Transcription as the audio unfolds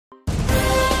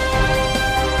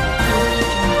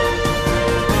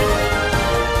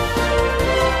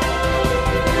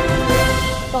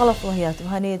Whalafohi atu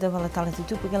hane da wala tala te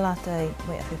tupu galata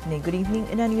mai afifne. Good evening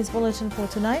in our news bulletin for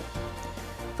tonight.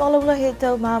 Whalaula he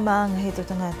tau māmaanga he tau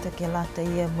tangata ke lata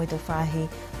ia mo tau whahi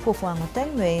fufuanga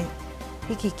tangwe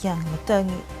hiki kianga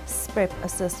matangi SPREP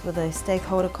assist with a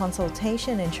stakeholder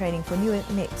consultation and training for new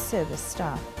net service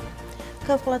staff.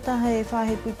 Ka whalataha e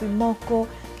whahi puipi moko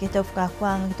ke tau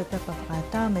whakakuanga ke tau pepa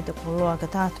whakaata me tau koroa ka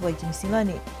tātua i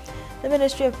Timisilani. The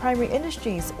Ministry of Primary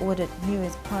Industries audit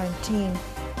newest quarantine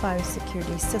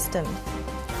biosecurity system.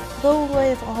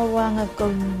 Gauwe whakawanga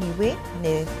Gauniwe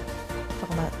ne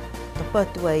whakama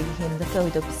tapatua I him the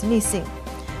Kaudo Pisnisi.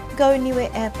 Gauniwe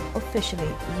app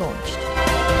officially launched.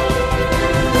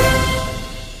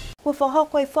 Wa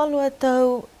whahakoi whalua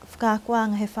tau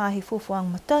whakakuanga he whahi fufuang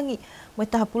matangi mo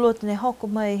taha pulota ne hoko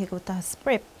mai he ko taha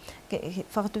SPREP ke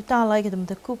whakatutala I ke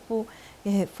tamata kupu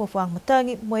he fufuang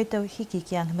matangi mo tau hiki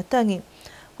ki ang matangi.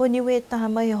 Ko niwe taha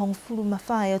mai hong fulu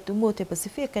mawhai atu mo te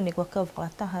Pasifika ne kua kau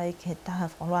whakataha I ke taha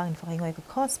whakaroang ni whakaingoa ko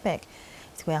COSPAC.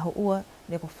 Si koe aho ua,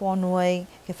 ne ko whanoi,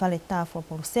 ke whale tā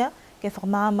whaporosea, ke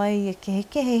whakamāmai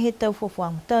ke he tau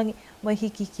fufuang matangi, mai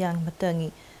hiki ki ang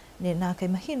matangi. Ne nā kei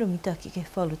mahino mitaki ke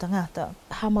whalu tangata.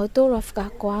 Ha mautoro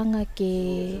whakakoanga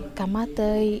ke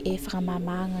kamatai e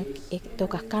whakamāmaanga e tō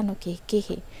kakano ke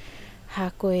kehe.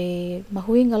 Ha koe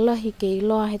mahuinga lahi ke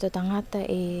iloa he tō tangata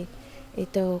e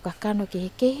tō kakano ke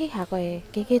kehe, ha koe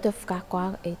ke tō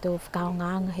whakakoanga e tō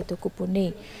whakaongaanga he tō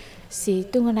kupuni. Si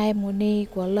tunganai mo nei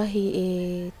kua lahi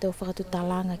e tō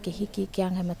whakatutalanga ke hiki ki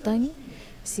ang he matangi.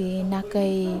 Si nā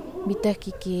kei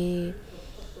mitaki ke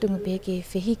tungape ke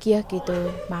whihikia ke tō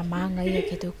māmaanga ia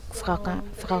ke tō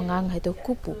whakaongaanga he tō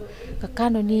kupu. Ka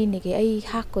kano ni ne ke ai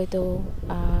hako e tō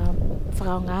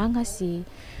whakaongaanga si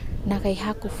nā kei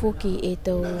hako fuki e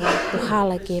tō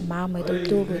hala ke māma e tō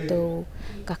tūru e tō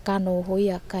ka kano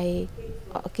hoia kai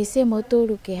ke se mo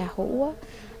tūru ke haho ua.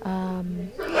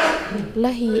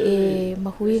 Lahi e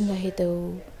mahuinga he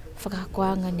tau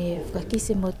whakakoanga ne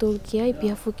whakakise mo tōru ki ai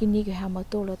pia fuki ni ke ha mo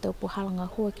tōru tau puhalanga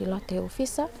hua ki lote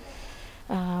ofisa.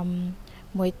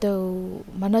 Mo I tau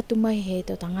manatu mai he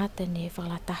tau tangata ne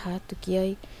whakalataha atu ki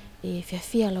ai e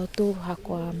whiawhia lau tōru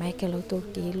hakoa maike lau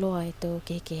tōru ki iloa e tau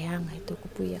kekeanga he tau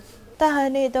kupuia. Taha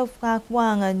ne tau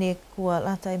whakakuanga ne kua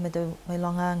latai me tau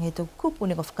mailongaanga he tau kupu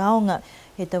ne ko whakaonga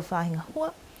he tau whahinga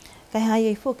hua. Kai hai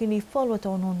ei fuki ni wholua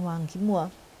tau ononoanga ki mua.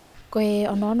 Koe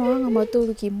ononoanga mo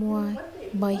tōru ki mua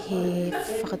mai he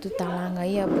whakatutalanga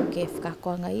ia po ke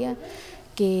whakakoanga ia.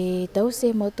 Ke tau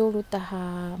se mo tōru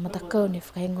taha matakau ne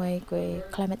whakaingoa koe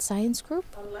Climate Science Group.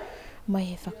 Mai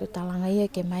he whakatutalanga ia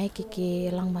ke mai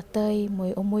ke langmatai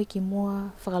mo I omoi ki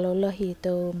mua whakalolahi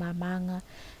tau māmaanga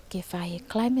ke whahe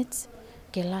climate.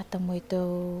 Ke lata mo I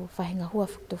tau whahinga hua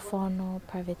whakatawhono,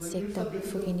 private sector,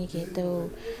 whukini ke tau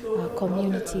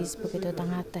communities po ke tau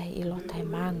tangata he ilota he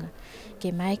maanga.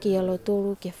 Ke mai ke alo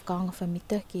tōru ke whakaonga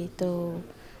whamita ke tau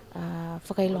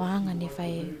whakailoanga ne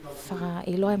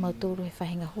whakailoa mau tōru he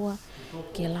whahinga hua.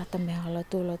 Ke lata me hala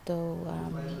tōru tau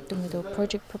tunga tau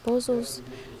project proposals,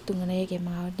 tunga nei ke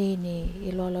mga ni ne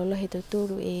iloa lau lahi tau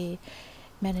tōru e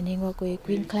Mana nengoa koe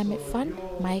Green Climate Fund,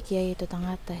 mai ki ai tō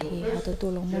tangata he hata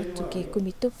tōlong motu ke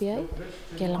kumitupi ai,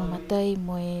 ke langmatai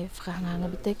mo e whakahanganga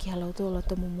bita ki halau tōla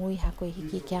tō mumui ha koe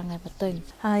hiki ki anga matangi.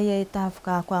 Hai e tā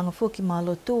whakakuanga fuki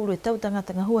malo tūru e tau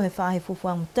tangata ngahua he whahe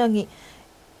fufuang matangi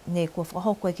ne kua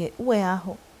whakahoko ke ue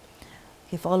aho.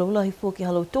 Ke whakalulahi fuki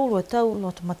halau tūru e tau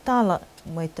loto matala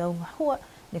mo e tau ngahua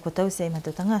ne kua tau se ima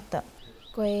tau tangata.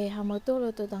 Koe hamatolo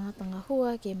tō tangata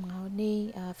ngahua ke mga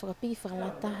nei whakapi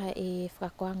whakalataha e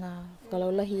whakakoanga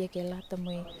whakalaulahi e ke lata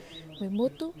mo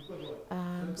motu.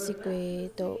 Si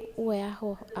koe tō ue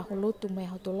aho lotu mai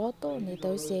aho tō loto, ne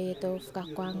tau se e tō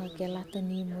whakakoanga ke lata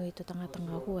ni mo tō tangata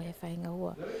ngahua he whainga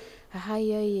hua.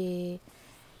 Hahai ai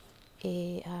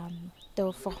tō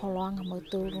whakaholoanga mo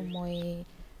tōru mo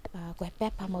koe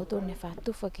pepa mau tōru ne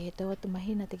whātuwha ke he tau atu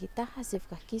mahina te ki taha se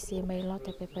whakakise e mai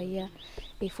lota pepa ia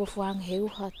e whawhanga he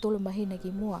uha tolu mahina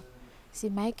ki mua. Si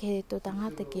mai ke tō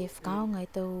tangata ke whakaonga e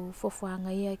tau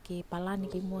whawhanga ia ke palani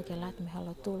ki mua ke lata me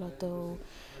hala tōla tau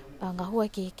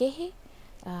ngahua ke kehe.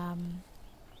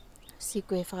 Si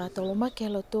koe whakatoloma ke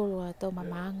hala tōlu a tau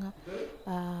mamaanga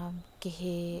ke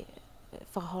he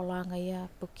whakaholoanga ia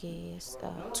po ke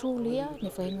tūlia ne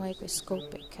whaingoa koe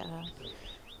Scopic.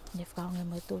 Ne whakaonga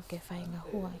mai tōru ke whainga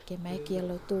hua, ke mai ki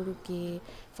alo tōru ke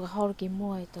whakahoro ki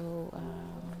mua e tō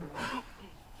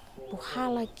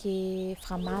puhala ke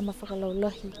whakamama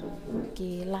whakalaulahi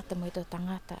ke lata mai tō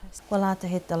tangata. Kua lata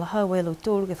he talahau e lo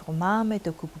tōru ke whakamama e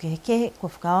tō kupu ke hekehe, kua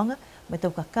whakaonga, mai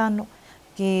tō kakano,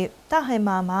 ke taha e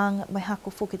māmaanga mai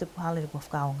hako fuki te puhala e kua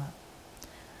whakaonga.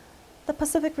 The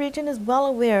Pacific region is well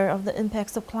aware of the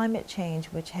impacts of climate change,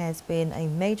 which has been a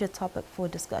major topic for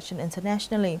discussion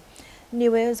internationally.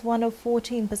 Niue is one of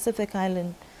 14 Pacific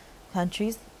Island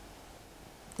countries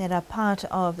that are part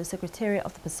of the Secretariat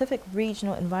of the Pacific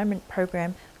Regional Environment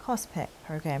Program, COSPEC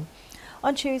program.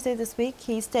 On Tuesday this week,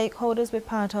 key stakeholders were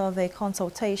part of a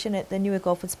consultation at the Niue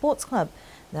Golf and Sports Club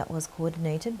that was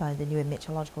coordinated by the Niue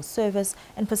Meteorological Service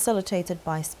and facilitated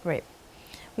by SPREP.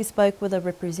 We spoke with a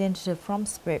representative from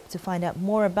SPREP to find out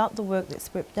more about the work that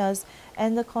SPREP does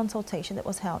and the consultation that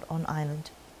was held on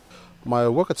island. My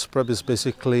work at SPREP is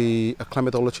basically a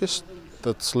climatologist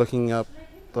that's looking at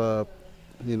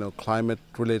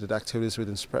climate-related activities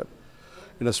within SPREP.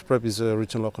 SPREP is a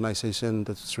regional organization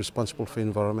that's responsible for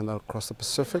environment across the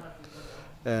Pacific.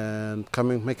 And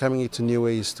coming into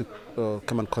Niue is to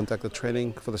come and conduct the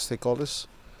training for the stakeholders.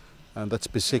 And that's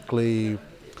basically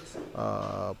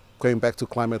going back to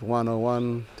Climate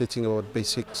 101, teaching about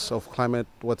basics of climate,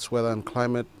 what's weather and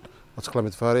climate, what's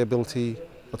climate variability,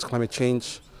 what's climate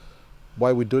change.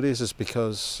 Why we do this is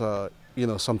because,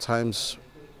 sometimes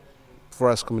for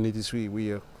us communities,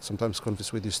 we are sometimes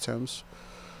confused with these terms.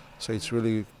 So it's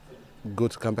really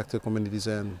good to come back to the communities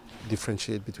and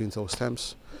differentiate between those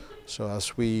terms. So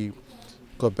as we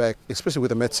go back, especially with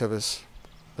the Met Service,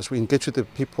 as we engage with the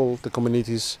people, the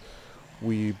communities,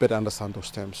 we better understand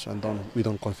those terms and we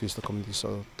don't confuse the community.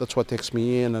 So that's what takes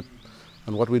me in, and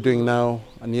what we're doing now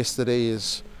and yesterday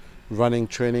is running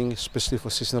training, especially for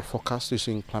seasonal forecast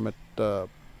using climate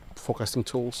forecasting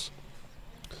tools.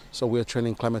 So we are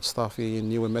training climate staff in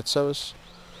Niue Met Service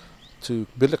to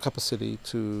build a capacity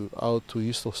to how to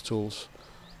use those tools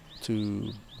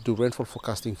to do rainfall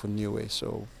forecasting for Niue.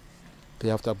 So they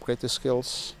have to upgrade their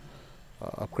skills,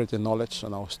 upgrade their knowledge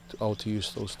on how to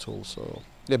use those tools. So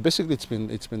yeah, basically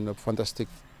it's been a fantastic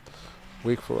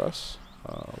week for us.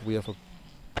 We have a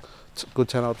good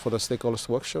turnout for the stakeholders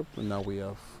workshop, and now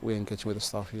we're engaging with the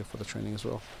staff here for the training as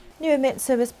well. Niue Met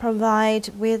Service provide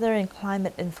weather and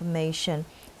climate information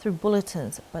through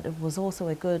bulletins, but it was also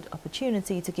a good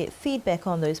opportunity to get feedback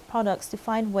on those products to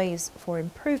find ways for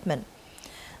improvement.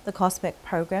 The COSPEC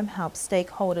program helps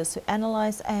stakeholders to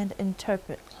analyze and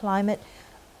interpret climate,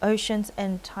 oceans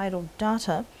and tidal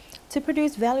data to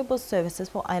produce valuable services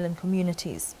for island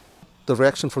communities. The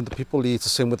reaction from the people is the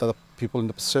same with other people in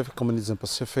the Pacific, communities in the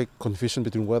Pacific, confusion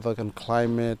between weather and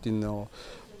climate,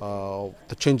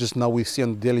 the changes now we see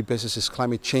on a daily basis is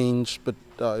climate change, but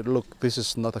look, this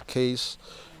is not a case.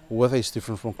 Weather is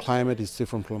different from climate, it's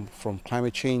different from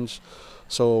climate change.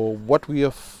 So what we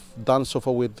have done so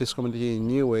far with this community in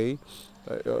Niue,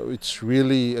 it's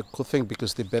really a good thing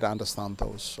because they better understand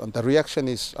those. And the reaction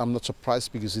is, I'm not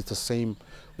surprised because it's the same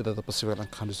with other Pacific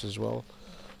Island countries as well.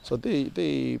 So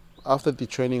they after the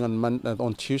training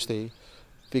on Tuesday,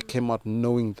 they came out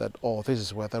knowing that, oh, this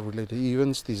is weather-related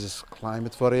events, this is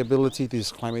climate variability, this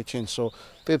is climate change. So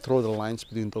they draw the lines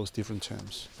between those different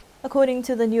terms. According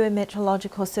to the Niue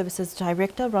Meteorological Services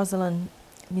Director, Rosalind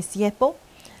Misiepo,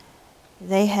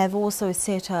 they have also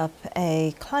set up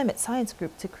a climate science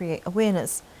group to create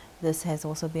awareness. This has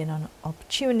also been an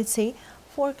opportunity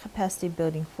for capacity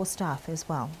building for staff as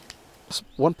well.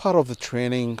 One part of the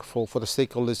training for the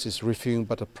stakeholders is reviewing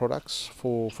better products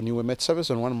for Niue Met Service,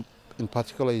 and one in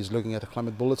particular is looking at a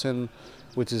climate bulletin,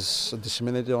 which is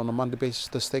disseminated on a monthly basis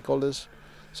to stakeholders.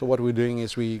 So what we're doing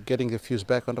is we're getting the views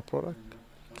back on the product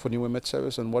for Niue Met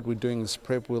Service, and what we're doing is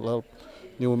SPREP will help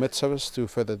Niue Met Service to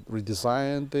further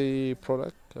redesign the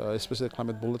product, especially the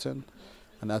climate bulletin,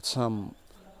 and add some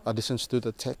additions to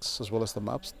the text as well as the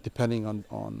maps, depending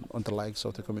on the likes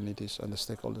of the communities and the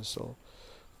stakeholders. So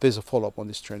there's a follow-up on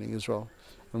this training as well,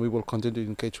 and we will continue to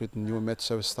engage with Niue Met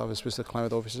Service staff, especially the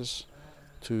climate officers,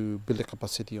 to build a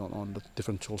capacity on the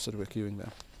different tools that we're doing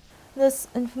there. This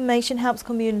information helps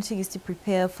communities to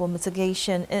prepare for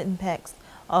mitigation impacts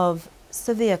of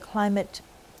severe climate,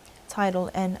 tidal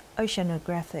and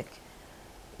oceanographic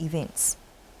events.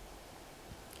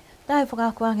 Dahil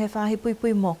whakakuang he whahi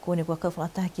pui moko ni waka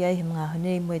whakataki ai he mga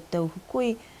hone mo tau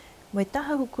hukui, mo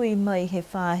taha hukui mai he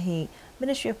whahi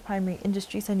Ministry of Primary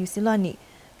Industries a New Zealand.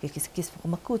 Kis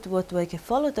whakamakutu atu ai ke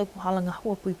whalo tau kuhalanga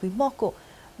hua pui moko,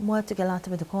 mua te ke lata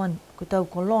me te koan ko tau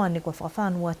koloa ni kua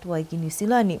whawhanua atu ai ki New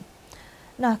Zealand.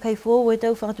 Nā kai fō we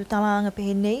tau whakatutalanga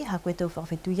pehe nei, ha koe tau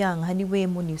whakawhetuyanga hani we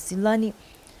mo New Zealand.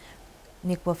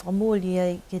 Ni kua whakamoli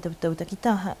ai ke tau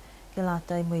takitaha, ke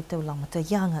lata ai mo i tau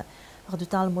langatayanga.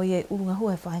 Whakatutala mo i urunga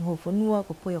hua he whahengo whanua,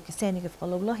 ko poi o ke sene ke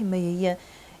whakalaulahi mai ia,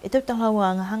 e tau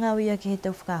talawanga hangawi ia ke he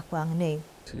tau whakakuanga nei.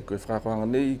 Si koe whakakuanga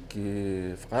nei,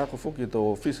 ke whakako whoki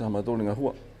tau whisa hamadōlinga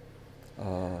hua.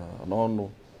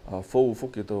 Nono, fōu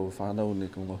whoki tau whanau ni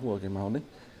kunga hua ke maho nei.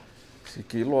 Si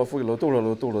ki loa fui lo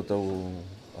tūra tau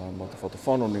ma te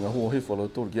whatofono ni ngā hua hifo lo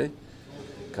tūra ki ei.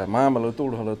 Ka māma lo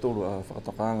tūra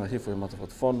whakatakaanga hifo i ma te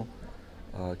whatofono.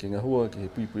 Ki ngā hua ki he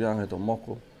pipuianga he tō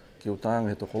moko, ki o tāanga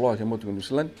he tō koloa ki motu New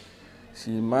Zealand.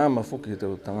 Si māma whuki he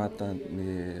tō tangata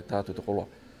ni tātou tō koloa.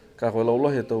 Ka koe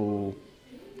laulohi he tō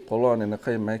koloa ni na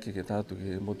kai maiki ki tātou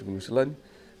ki motu New Zealand.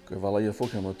 Koe walaia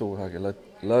whuki he motu ha ke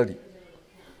lari.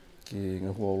 Ki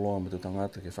ngā hua o loa me tō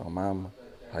tangata ki whakamāma.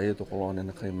 Hai e tō koloa ni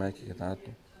na kai maiki ki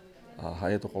tātou.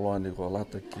 Hai e tō koloa ni ko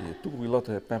lata ki tuku i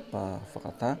lata he pepa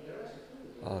whakatā.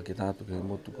 Ki tātou ki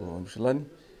motu New Zealand.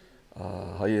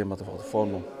 Hai e mata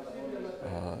whakatawhono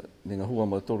ni ngā hua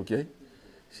matoru ki ei.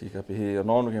 Si ka pehe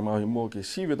anono ke mahi mua ke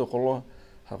siwe tō koloa.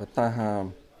 Haka taha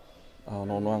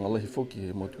anonoanga lahi whuki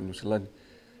he motu New Zealand.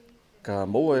 Ka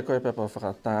maua e koe pepa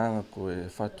whakataanga ko e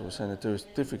whaito sanitary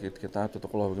certificate ke tātou tō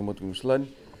koloa ke motu New Zealand.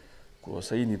 Ko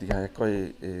saini ti kai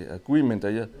koe e agreement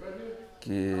ia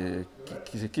ki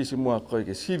se kisi mua koe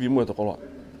ke siwi mua tō koloa.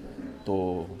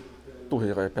 Tō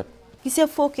tuhe koe pepa. Ki sea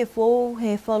whoke whō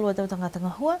he whalua tau tangata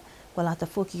ngā hua, wa lata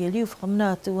whoke ke liu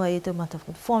whakamana tua e tau mata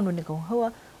whakawhono ni kau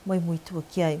hua, mai mui tua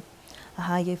ki ai.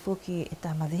 Aha iei whoke e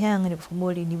tā madhianga ni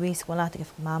whakamori ni wesi wa lata ke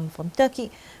whakamama from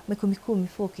Turkey, mai kumikumi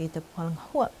whoke e tau puhalanga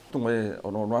hua. Tunga e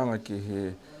onoanga ki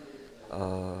he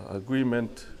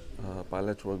agreement,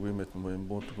 bilateral agreement mo e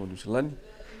motu New Zealand,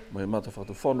 mo e mata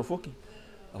whakawhono whoki,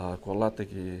 ko lata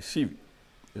ke siwi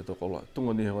e tō koloa.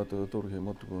 Tunga ni he watu toru he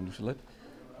motu New Zealand,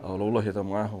 laula he tau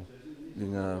mga ni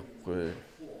ngā koe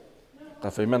ka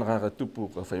whaimana ka tupu,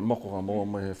 ka whaimoko ka moa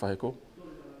mai he whaheko.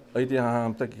 Ai te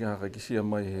haham taki ka kisia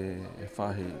mai he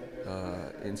whahi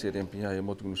NZMPI e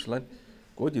motu New Zealand.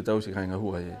 Ko iti tausi kai ngā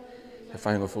hua he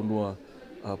whahinga whanua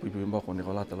pui moko ni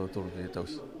ka lata lau toru ki he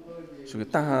tausi. So ke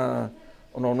taha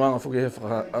onoanga whuki he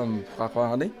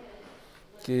whakakoanga nei.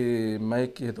 Ke mai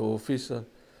ki he tō ofisa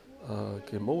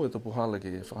ke mau e tō puhala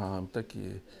ki whaham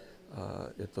taki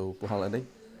e tō puhala nei.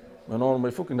 Mai nono mai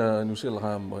whuki na New Zealand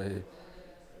ha mai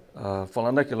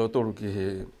whalanai ke lau toru ki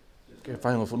he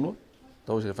whahinga whanua.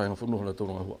 Tau se whahinga whanua lau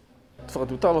toru ngā hua.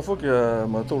 Whakatutala whuki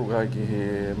ma toru kai ki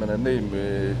he mana nei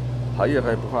me haia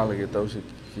kai puhala ki tau se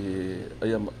ki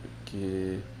aia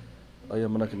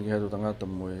manaki ni hei tangata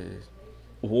mo e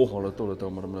uhoho lau toru tau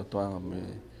maramana tuanga me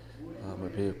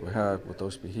pehe koe haa ko tau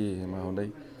spihi he maho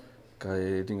nei.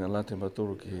 Kai ringa late ma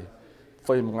toru ki he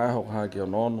whai mga aho ka haa ki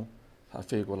anono. Ha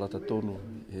whee ko lata tonu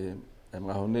e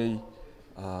mga honei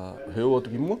he ua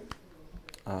tuki mua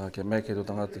ke mai ke tō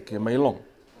tangata ke mai long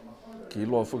ki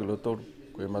loa whuki lo toru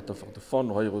ko e mata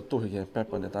whakatawhono hai o tohi ke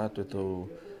pepa ne tātou e tō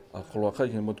koloa kai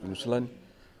ke motu New Zealand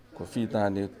ko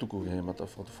whitāne tuku ke mata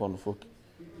whakatawhono whuki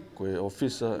ko e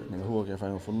ofisa ni hua ke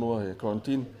whainga whanua he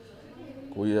quarantine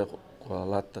ko ia ko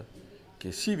lata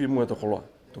ke siwi mua tō koloa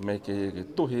to mai ke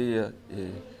tohi ia e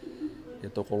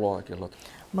tō koloa ke lata.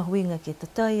 Mahuinga ke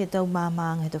tatai e tau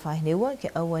māmaanga he tau whahineua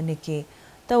ke aua ne ke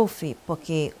tauwhi po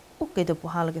ke uke tau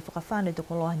puhala ke whakawhane tau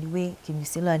koloa niwe ki New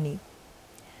Zealand.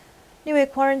 Niue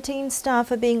quarantine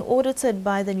staff are being audited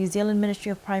by the New Zealand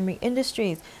Ministry of Primary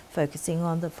Industries, focusing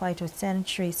on the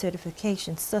phytosanitary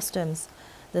certification systems.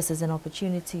 This is an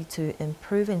opportunity to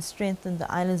improve and strengthen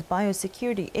the island's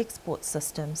biosecurity export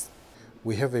systems.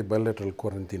 We have a bilateral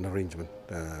quarantine arrangement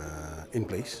in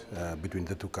place between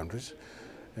the two countries.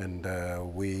 And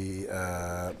we've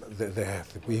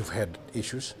had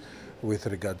issues with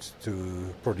regards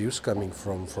to produce coming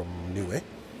from Niue,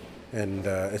 and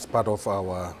as part of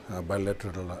our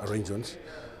bilateral arrangements,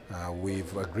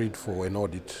 we've agreed for an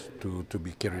audit to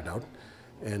be carried out,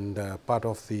 and part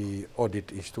of the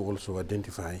audit is to also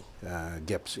identify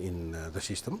gaps in the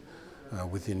system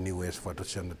within Niue's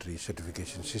phytosanitary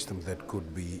certification system that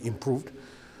could be improved.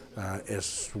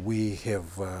 As we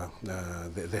have,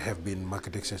 there have been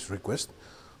market access requests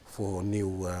for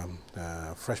new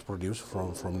fresh produce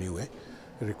from Niue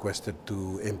requested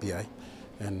to MPI,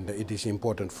 and it is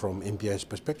important from MPI's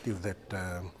perspective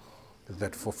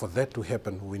that for that to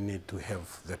happen, we need to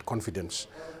have that confidence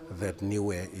that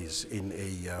Niue is in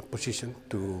a position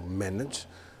to manage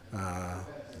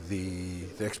the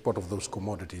export of those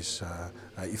commodities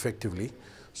effectively,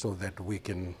 so that we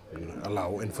can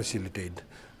allow and facilitate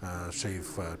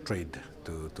safe trade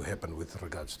to happen with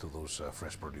regards to those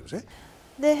fresh produce.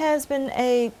 There has been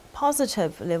a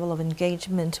positive level of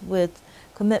engagement with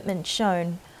commitment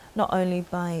shown not only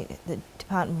by the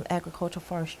Department of Agriculture,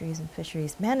 Forestries and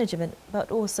Fisheries Management,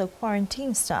 but also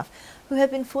quarantine staff who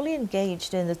have been fully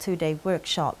engaged in the two-day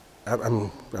workshop. I'm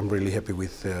really happy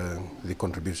with the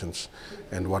contributions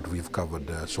and what we've covered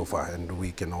so far, and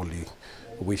we can only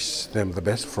wish them the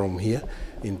best from here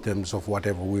in terms of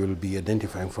whatever we will be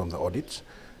identifying from the audits,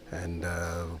 and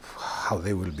how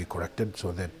they will be corrected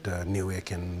so that Niue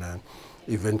can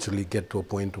eventually get to a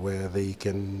point where they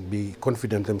can be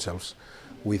confident themselves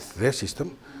with their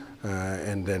system,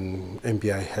 and then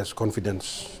MPI has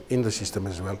confidence in the system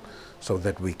as well, so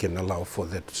that we can allow for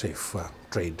that safe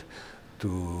trade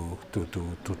to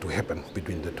happen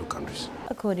between the two countries.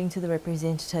 According to the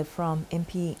representative from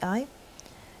MPI,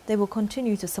 they will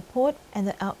continue to support, and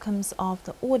the outcomes of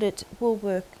the audit will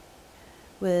work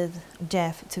with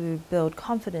JAF to build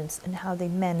confidence in how they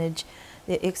manage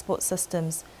their export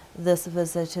systems. This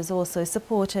visit is also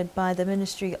supported by the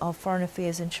Ministry of Foreign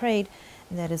Affairs and Trade,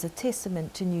 and that is a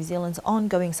testament to New Zealand's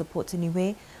ongoing support to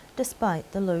Niue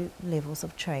despite the low levels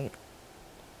of trade.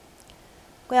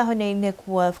 Koe aho nei ne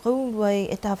kua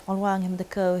whakauluai e tā whakaluanga me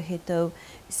takau he tau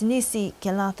sinisi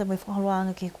ke lata mai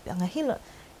whakaluanga ke angahila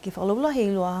ke whakalaulahi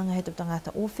i loa anga he tau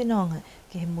tangata o whenonga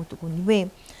ke he motuku Niue.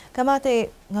 Ka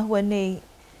mate ngahua nei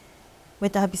me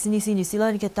tā bisinisi New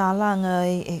Zealand ke tā langa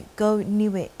e Go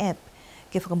Niue app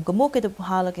ke whakamukamoke te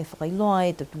puhala ke whakailoa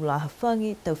e te tūlaha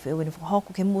whangi, tau whiu ni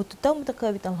whakahoko ke motu tau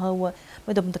matakawi tang haua,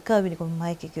 mai tau matakawi ni ko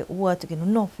mai ke ua te ke no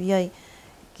nofi ai,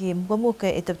 ke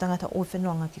mukamoke e te tangata o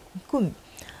whenonga ke kumi.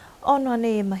 Ono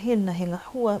ane e mahina he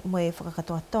ngahua mo e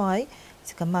whakakatoa tai,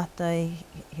 se ka matai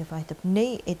he whaitap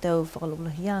nei e tau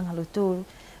whakalulahiang halu tūru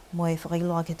mo e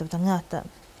whakailoa ke tau tangata.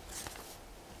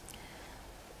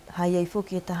 Hai ei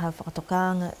whuki e taha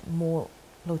whakatokanga mō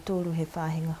Lautoro he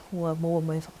whahinga hua mō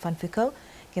mo e whakawhanwhikau,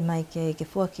 ke mai ke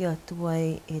whuaki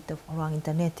atuai e te whakarang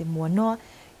interneti mua noa,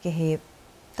 ke he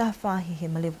tawhahi he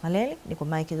malewa kalele, ne ko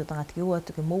mai ke to tangata ki ua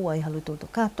tu ke mua i halu tō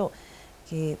kato,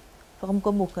 ke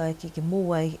whakamukamuka ke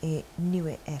mua e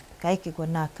Niue app. Ka eke kua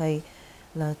nā kai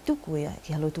la tukuea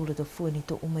ki halu tō to fuani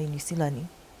tō umai New Zealand.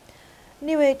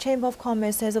 Niue Chamber of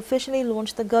Commerce has officially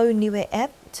launched the Go Niue app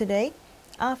today,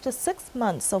 after 6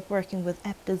 months of working with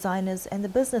app designers and the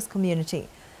business community.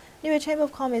 Niue Chamber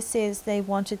of Commerce says they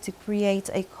wanted to create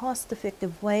a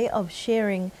cost-effective way of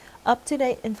sharing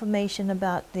up-to-date information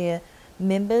about their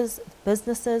members,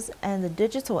 businesses, and the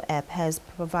digital app has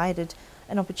provided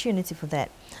an opportunity for that.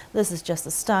 This is just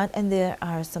a start, and there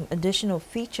are some additional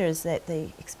features that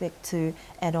they expect to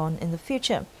add on in the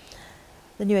future.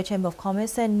 The Niue Chamber of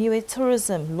Commerce and Niue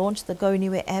Tourism launched the Go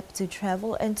Niue app to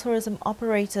travel and tourism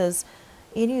operators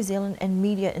in New Zealand and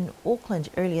media in Auckland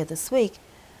earlier this week,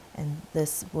 and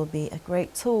this will be a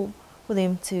great tool for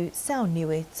them to sell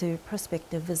Niue to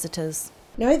prospective visitors.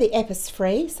 No, the app is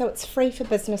free, so it's free for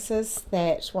businesses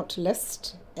that want to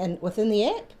list within the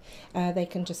app. They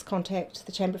can just contact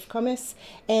the Chamber of Commerce,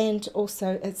 and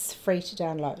also it's free to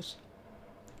download.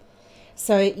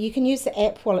 So you can use the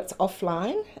app while it's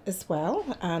offline as well.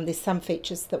 There's some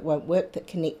features that won't work that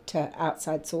connect to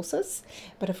outside sources,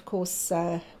 but of course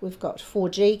we've got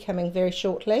 4G coming very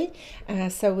shortly,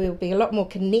 so we'll be a lot more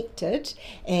connected,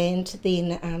 and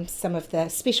then some of the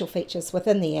special features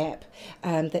within the app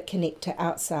that connect to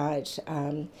outside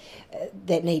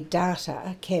that need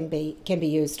data can be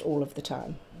used all of the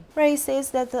time. Ray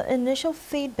says that the initial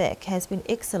feedback has been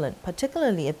excellent,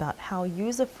 particularly about how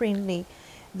user-friendly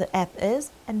the app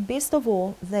is, and best of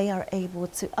all, they are able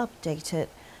to update it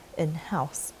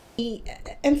in-house. The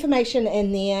information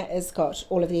in there has got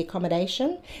all of the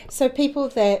accommodation, so people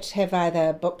that have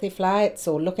either booked their flights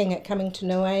or looking at coming to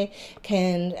Niue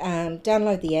can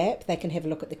download the app. They can have a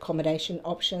look at the accommodation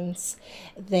options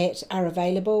that are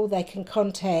available. They can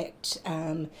contact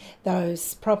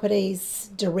those properties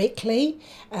directly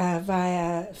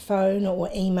via phone or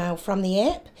email from the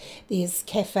app. There's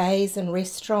cafes and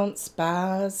restaurants,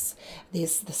 bars,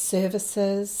 there's the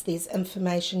services, there's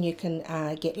information you can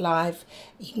get live.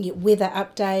 You can get weather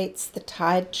updates, the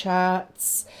tide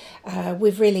charts.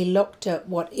 We've really looked at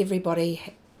what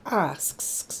everybody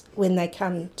asks when they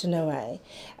come to Niue.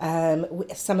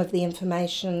 Some of the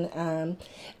information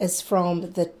is from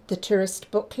the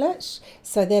tourist booklet,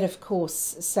 so that of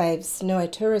course saves Niue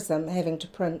Tourism having to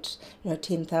print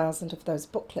 10,000 of those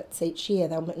booklets each year.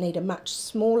 They'll need a much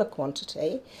smaller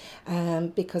quantity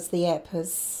because the app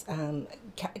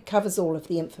covers all of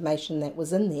the information that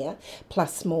was in there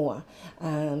plus more.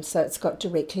 So it's got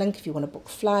direct link if you want to book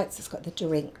flights. It's got the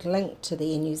direct link to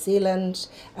the Air New Zealand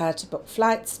to book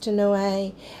flights to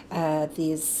Niue.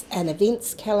 There's an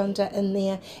events calendar in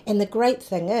there, and the great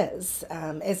thing is,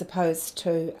 as opposed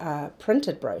to a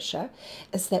printed brochure,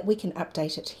 is that we can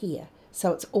update it here.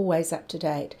 So it's always up to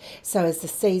date. So as the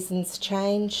seasons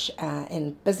change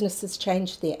and businesses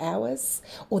change their hours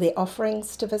or their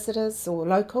offerings to visitors or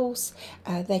locals,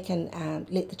 they can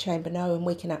let the Chamber know and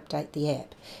we can update the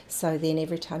app. So then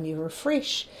every time you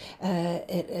refresh,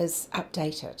 it is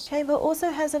updated. Chamber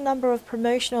also has a number of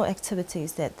promotional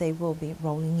activities that they will be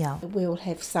rolling out. We will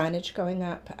have signage going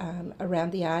up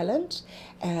around the island.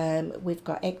 We've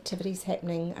got activities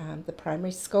happening. The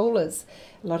primary schoolers,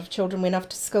 a lot of children went off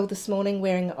to school this morning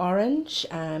wearing orange.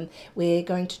 We're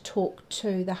going to talk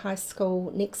to the high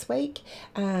school next week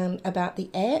about the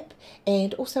app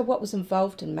and also what was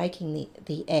involved in making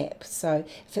the app. So it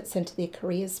fits into their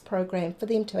careers program for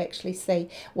them to actually see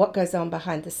what goes on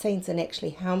behind the scenes and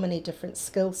actually how many different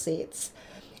skill sets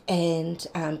and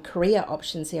career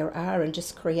options there are in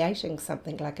just creating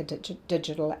something like a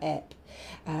digital app.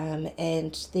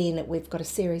 And then we've got a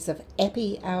series of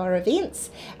Appy Hour events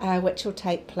which will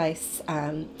take place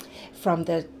from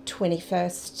the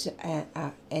 21st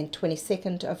and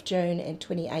 22nd of June and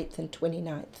 28th and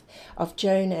 29th of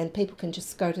June, and people can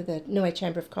just go to the Niue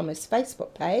Chamber of Commerce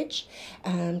Facebook page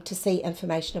to see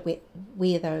information of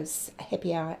where those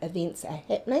happy hour events are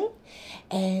happening,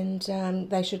 and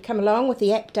they should come along with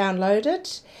the app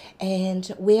downloaded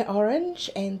and wear orange,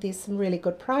 and there's some really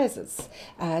good prizes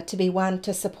to be won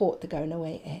to support the Go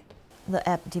Niue app. The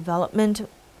app development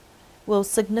will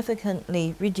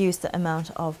significantly reduce the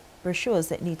amount of brochures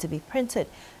that need to be printed,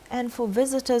 and for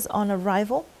visitors on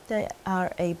arrival, they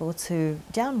are able to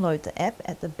download the app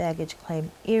at the baggage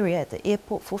claim area at the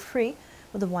airport for free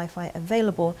with the Wi-Fi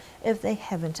available if they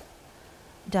haven't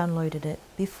downloaded it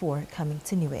before coming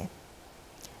to Niue.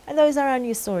 And those are our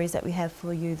news stories that we have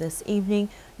for you this evening.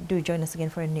 Do join us again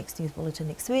for our next news bulletin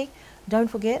next week. Don't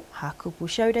forget, Hakupu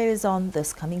Show Day is on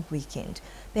this coming weekend.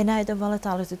 Benai da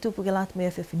volatile to tupu gelat me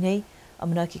fefine.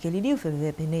 Amna ki ke liu fe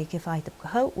bene ke fai tap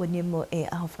ka when you mo e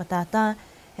a fratata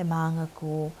he manga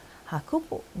ko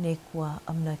Hakupu ne kwa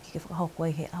amna ki ke ho ko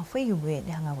he a fe yu me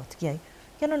ne hanga wat ki.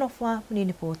 Ke no fa ni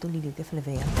ne po to liu ke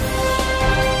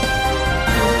flevea.